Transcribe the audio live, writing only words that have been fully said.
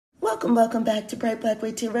Welcome back to Bright Black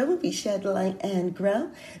White Tarot, where we shed light and grow.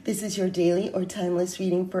 This is your daily or timeless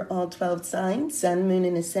reading for all 12 signs, Sun, Moon,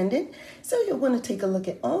 and Ascendant. So you'll want to take a look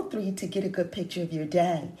at all three to get a good picture of your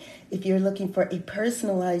day. If you're looking for a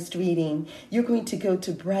personalized reading, you're going to go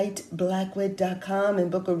to brightblackwood.com and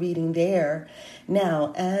book a reading there.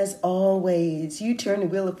 Now, as always, you turn the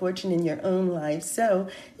wheel of fortune in your own life, so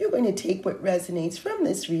you're going to take what resonates from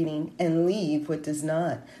this reading and leave what does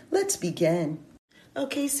not. Let's begin.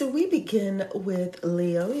 Okay, so we begin with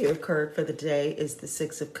Leo. Your card for the day is the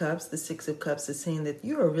Six of Cups. The Six of Cups is saying that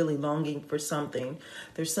you are really longing for something.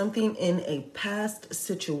 There's something in a past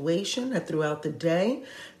situation that throughout the day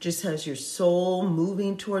just has your soul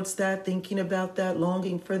moving towards that, thinking about that,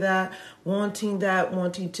 longing for that, wanting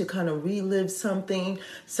to kind of relive something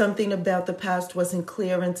about the past wasn't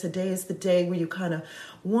clear, and today is the day where you kind of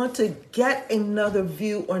want to get another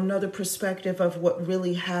view or another perspective of what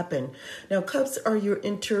really happened. Now, cups are your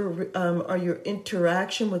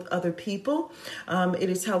interaction with other people.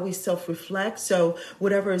 It is how we self-reflect. So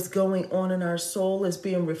whatever is going on in our soul is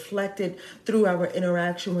being reflected through our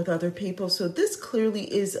interaction with other people. So this clearly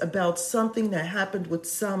is about something that happened with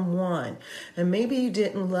someone, and maybe you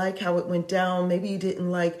didn't like how it went down. Maybe you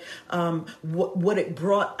didn't like what it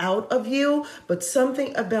brought out of you, but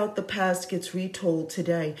something about the past gets retold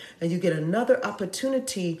today, and you get another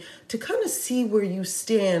opportunity to kind of see where you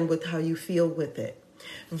stand with how you feel with it.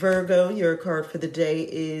 Virgo, your card for the day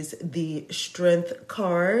is the Strength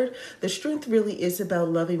card. The Strength really is about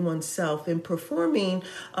loving oneself and performing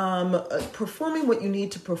what you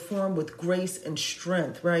need to perform with grace and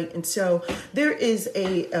strength, right? And so there is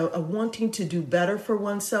a wanting to do better for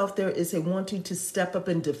oneself. There is a wanting to step up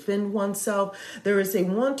and defend oneself. There is a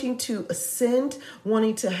wanting to ascend,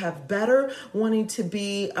 wanting to have better, wanting to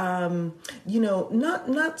be,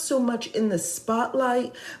 not so much in the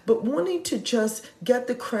spotlight, but wanting to just get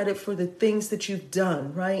the credit for the things that you've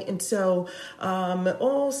done, right? And so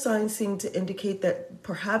all signs seem to indicate that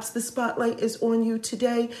perhaps the spotlight is on you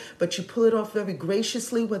today, but you pull it off very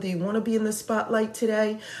graciously, whether you want to be in the spotlight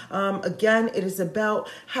today. Again, it is about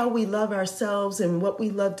how we love ourselves and what we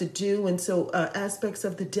love to do. And so aspects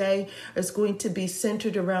of the day is going to be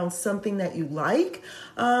centered around something that you like.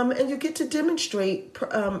 And you get to demonstrate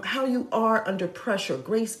how you are under pressure,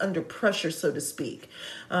 grace under pressure, so to speak.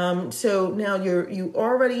 So now you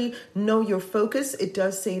already know your focus. It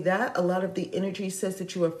does say that. A lot of the energy says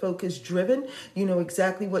that you are focus driven. You know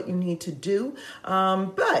exactly what you need to do.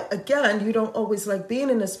 But again, you don't always like being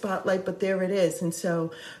in the spotlight, but there it is. And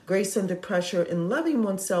so grace under pressure and loving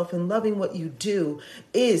oneself and loving what you do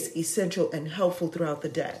is essential and helpful throughout the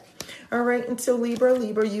day. All right, and so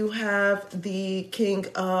Libra, you have the King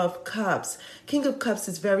of Cups. King of Cups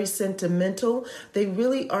is very sentimental. They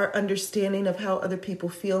really are understanding of how other people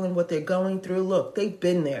feel and what they're going through. Look, they've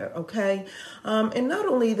been there, okay? And not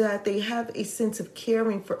only that, they have a sense of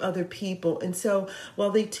caring for other people. And so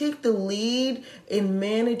while they take the lead in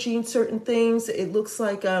managing certain things, it looks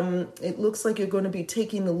like you're going to be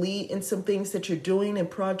taking the lead in some things that you're doing in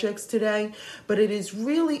projects today. But it is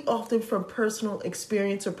really often from personal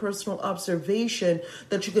experience or personal observation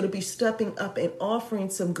that you're going to be stepping up and offering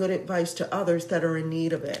some good advice to others that are in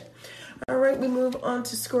need of it. All right, we move on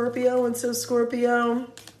to Scorpio. And so Scorpio,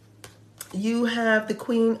 you have the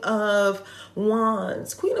Queen of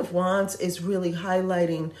Wands. Queen of Wands is really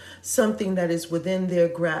highlighting something that is within their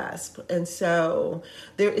grasp. And so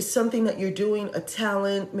there is something that you're doing, a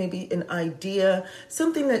talent, maybe an idea,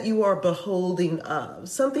 something that you are beholding of,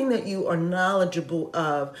 something that you are knowledgeable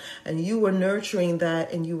of, and you are nurturing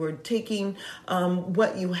that, and you are taking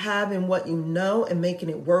what you have and what you know and making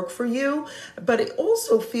it work for you. But it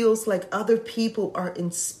also feels like other people are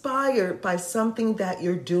inspired by something that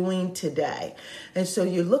you're doing today. And so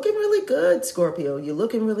you're looking really good, Scorpio. You're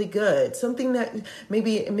looking really good. Something that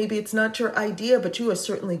maybe it's not your idea, but you are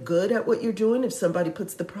certainly good at what you're doing. If somebody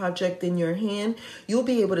puts the project in your hand, you'll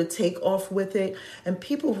be able to take off with it. And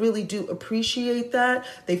people really do appreciate that.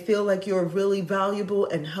 They feel like you're really valuable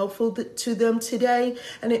and helpful to them today.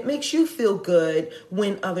 And it makes you feel good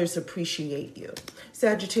when others appreciate you.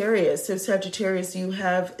 Sagittarius. So Sagittarius, you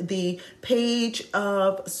have the Page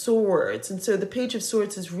of Swords. And so the Page of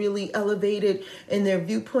Swords is really elevated in their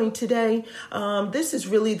viewpoint today. This is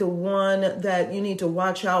really the one that you need to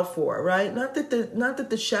watch out for, right? Not that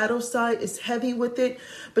the shadow side is heavy with it,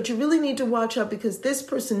 but you really need to watch out because this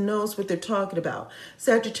person knows what they're talking about.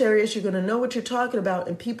 Sagittarius, you're going to know what you're talking about,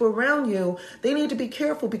 and people around you, they need to be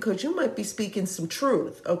careful because you might be speaking some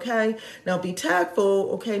truth, okay? Now be tactful,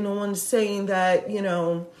 okay? No one's saying that,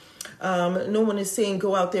 No one is saying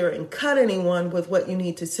go out there and cut anyone with what you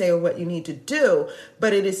need to say or what you need to do,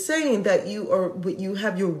 but it is saying that you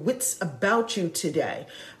have your wits about you today.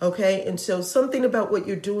 Okay. And so something about what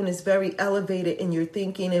you're doing is very elevated in your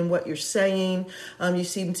thinking and what you're saying. You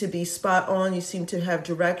seem to be spot on. You seem to have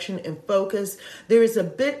direction and focus. There is a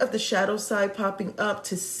bit of the shadow side popping up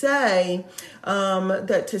to say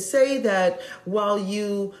that while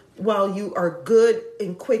you are good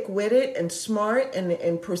and quick-witted and smart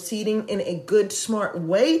and proceeding in a good, smart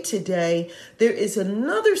way today, there is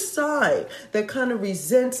another side that kind of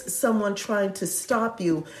resents someone trying to stop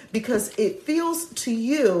you because it feels to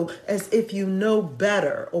you as if you know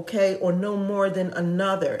better, okay, or know more than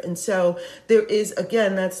another. And so there is,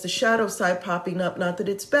 again, that's the shadow side popping up. Not that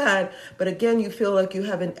it's bad, but again, you feel like you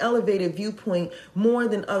have an elevated viewpoint more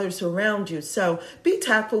than others around you. So be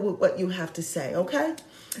tactful with what you have to say, okay?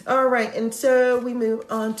 All right, and so we move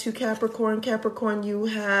on to Capricorn. Capricorn, you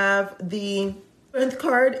have the Strength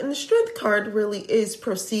card, and the Strength card really is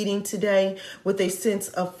proceeding today with a sense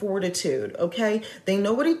of fortitude, okay? They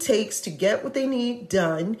know what it takes to get what they need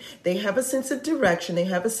done. They have a sense of direction. They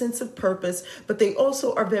have a sense of purpose, but they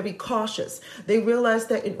also are very cautious. They realize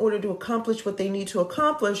that in order to accomplish what they need to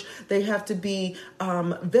accomplish, they have to be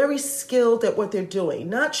very skilled at what they're doing,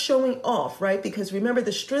 not showing off, right? Because remember,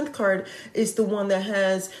 the Strength card is the one that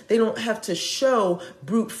they don't have to show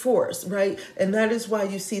brute force, right? And that is why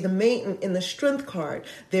you see the Maiden in the Strength card.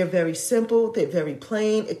 They're very simple. They're very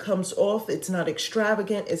plain. It comes off. It's not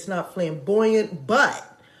extravagant. It's not flamboyant,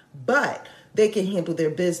 but they can handle their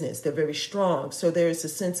business. They're very strong. So there's a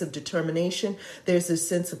sense of determination. There's a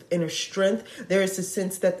sense of inner strength. There is a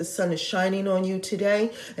sense that the sun is shining on you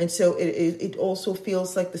today. And so it also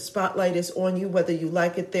feels like the spotlight is on you, whether you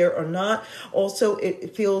like it there or not. Also,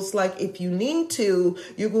 it feels like if you need to,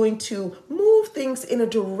 you're going to move things in a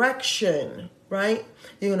direction, right?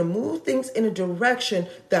 You're going to move things in a direction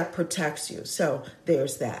that protects you. So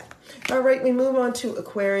there's that. All right, we move on to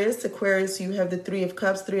Aquarius. Aquarius, you have the Three of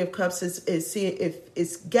Cups. Three of Cups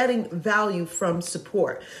is getting value from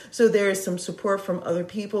support. So there is some support from other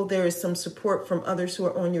people. There is some support from others who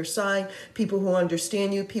are on your side, people who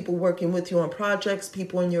understand you, people working with you on projects,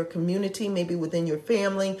 people in your community, maybe within your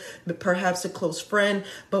family, perhaps a close friend.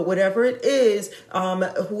 But whatever it is,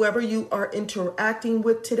 whoever you are interacting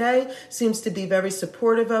with today seems to be very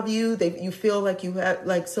supportive of you. You feel like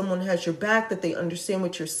like someone has your back, that they understand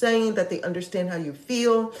what you're saying, that they understand how you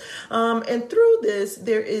feel. And through this,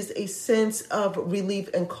 there is a sense of relief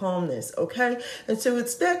and calmness, okay? And so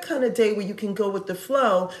it's that kind of day where you can go with the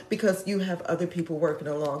flow because you have other people working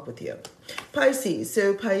along with you. Pisces.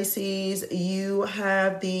 So Pisces, you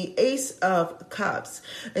have the Ace of Cups.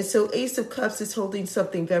 And so Ace of Cups is holding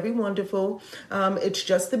something very wonderful. It's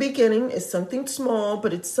just the beginning. It's something small,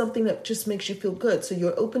 but it's something that just makes you feel good. So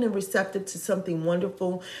you're open and receptive to something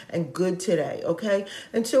wonderful and good today, okay?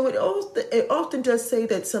 And so it often does say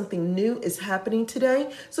that something new is happening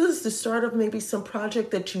today. So this is the start of maybe some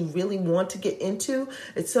project that you really want to get into.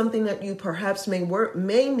 It's something that you perhaps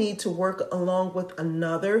may need to work along with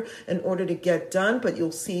another in order to get done, but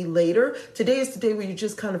you'll see later. Today is the day where you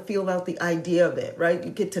just kind of feel out the idea of it, right?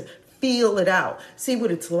 You get to feel it out, see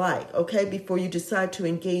what it's like, okay, before you decide to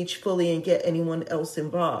engage fully and get anyone else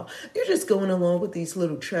involved. You're just going along with these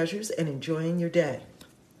little treasures and enjoying your day.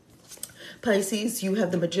 Pisces, you have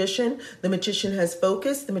the Magician. The Magician has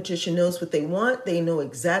focus. The Magician knows what they want. They know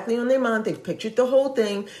exactly on their mind. They've pictured the whole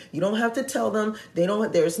thing. You don't have to tell them.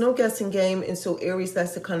 There's no guessing game. And so Aries,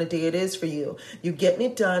 that's the kind of day it is for you. You're getting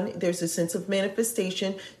it done. There's a sense of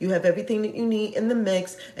manifestation. You have everything that you need in the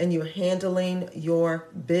mix and you're handling your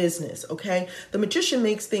business, okay? The Magician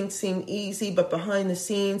makes things seem easy, but behind the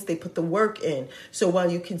scenes, they put the work in. So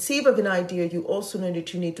while you conceive of an idea, you also know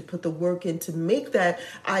that you need to put the work in to make that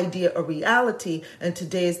idea a reality. And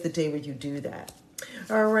today is the day where you do that.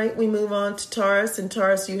 All right, we move on to Taurus. And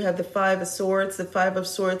Taurus, you have the Five of Swords. The Five of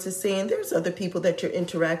Swords is saying there's other people that you're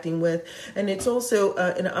interacting with. And it's also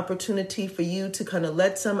an opportunity for you to kind of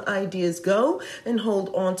let some ideas go and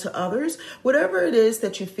hold on to others. Whatever it is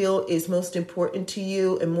that you feel is most important to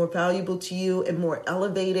you and more valuable to you and more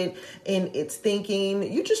elevated in its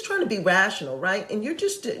thinking. You're just trying to be rational, right? And you're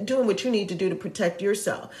just doing what you need to do to protect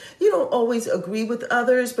yourself. You don't always agree with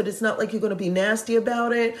others, but it's not like you're going to be nasty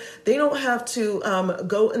about it. They don't have to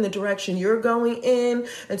go in the direction you're going in.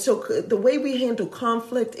 And so the way we handle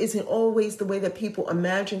conflict isn't always the way that people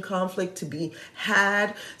imagine conflict to be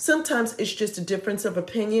had. Sometimes it's just a difference of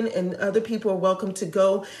opinion, and other people are welcome to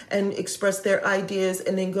go and express their ideas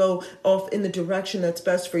and then go off in the direction that's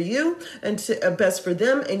best for you and best for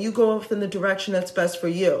them, and you go off in the direction that's best for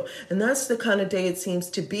you. And that's the kind of day it seems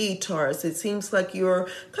to be, Taurus. It seems like you're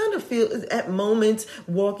kind of feel at moments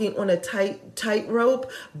walking on a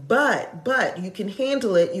tightrope, but you can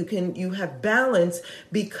handle it. You have balance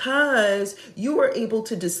because you are able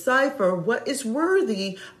to decipher what is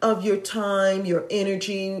worthy of your time, your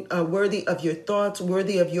energy, worthy of your thoughts,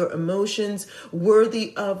 worthy of your emotions,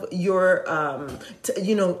 worthy of your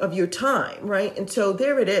of your time, right? And so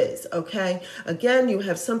there it is. Okay, again, you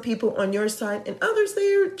have some people on your side and others,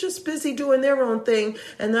 they're just busy doing their own thing,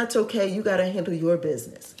 and that's okay. You got to handle your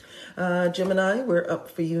business. Gemini, we're up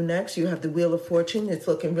for you next. You have the Wheel of Fortune. It's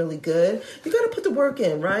looking really good. You got to put the work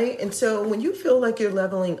in, right? And so when you feel like you're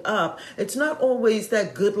leveling up, it's not always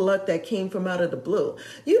that good luck that came from out of the blue.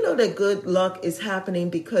 You know that good luck is happening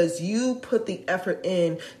because you put the effort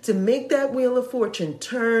in to make that Wheel of Fortune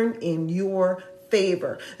turn in your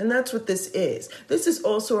favor. And that's what this is. This is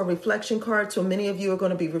also a reflection card. So many of you are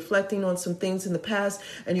going to be reflecting on some things in the past,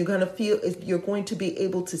 and you're going to be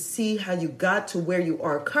able to see how you got to where you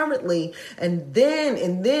are currently. And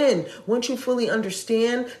then once you fully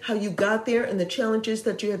understand how you got there and the challenges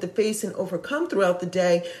that you had to face and overcome throughout the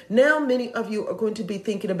day, now many of you are going to be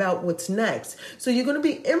thinking about what's next. So you're going to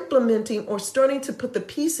be implementing or starting to put the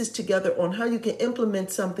pieces together on how you can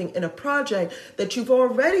implement something in a project that you've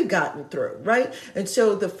already gotten through, right? And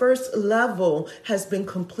so the first level has been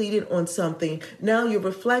completed on something. Now you're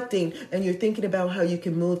reflecting and you're thinking about how you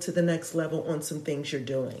can move to the next level on some things you're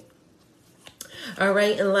doing. All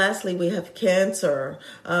right. And lastly, we have Cancer.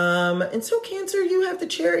 And so Cancer, you have the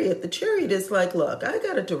Chariot. The Chariot is like, look, I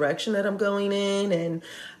got a direction that I'm going in, and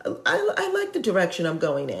I like the direction I'm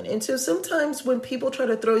going in. And so sometimes when people try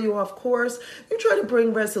to throw you off course, you try to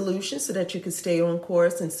bring resolution so that you can stay on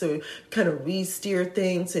course, and so kind of re-steer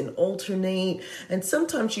things and alternate. And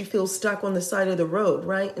sometimes you feel stuck on the side of the road,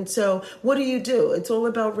 right? And so what do? It's all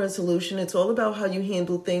about resolution. It's all about how you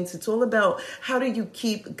handle things. It's all about how do you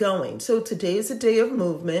keep going. So today is a day of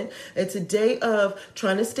movement. It's a day of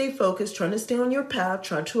trying to stay focused, trying to stay on your path,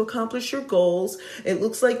 trying to accomplish your goals. It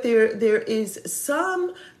looks like there is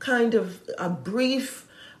some kind of a brief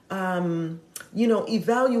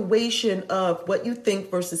evaluation of what you think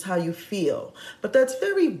versus how you feel. But that's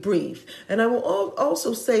very brief. And I will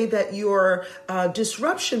also say that your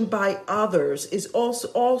disruption by others is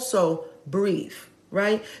also brief.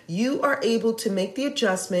 Right? You are able to make the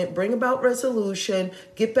adjustment, bring about resolution,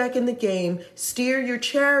 get back in the game, steer your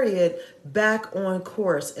chariot back on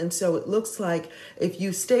course. And so it looks like if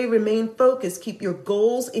you remain focused, keep your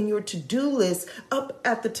goals in your to-do list up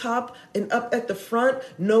at the top and up at the front,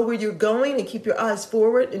 know where you're going, and keep your eyes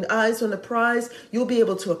forward and eyes on the prize, you'll be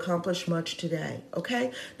able to accomplish much today.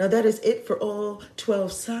 Okay? Now that is it for all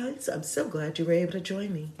 12 signs. I'm so glad you were able to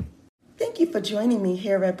join me. Thank you for joining me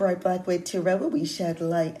here at Bright Blackwood Tarot, where we shed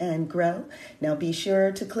light and grow. Now be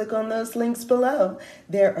sure to click on those links below.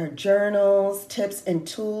 There are journals, tips, and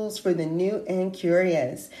tools for the new and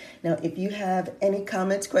curious. Now, if you have any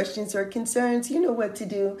comments, questions, or concerns, you know what to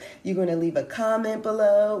do. You're going to leave a comment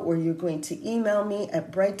below, or you're going to email me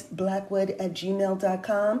at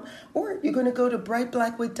brightblackwood@gmail.com, or you're going to go to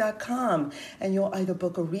brightblackwood.com, and you'll either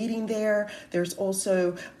book a reading there. There's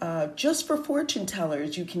also, just for fortune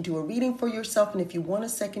tellers, you can do a reading for yourself, and if you want a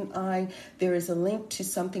second eye, there is a link to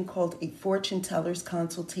something called a fortune teller's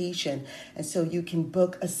consultation, and so you can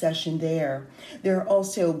book a session there. There are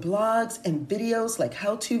also blogs and videos, like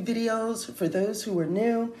how-to videos for those who are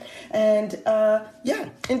new, and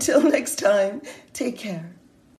until next time, take care.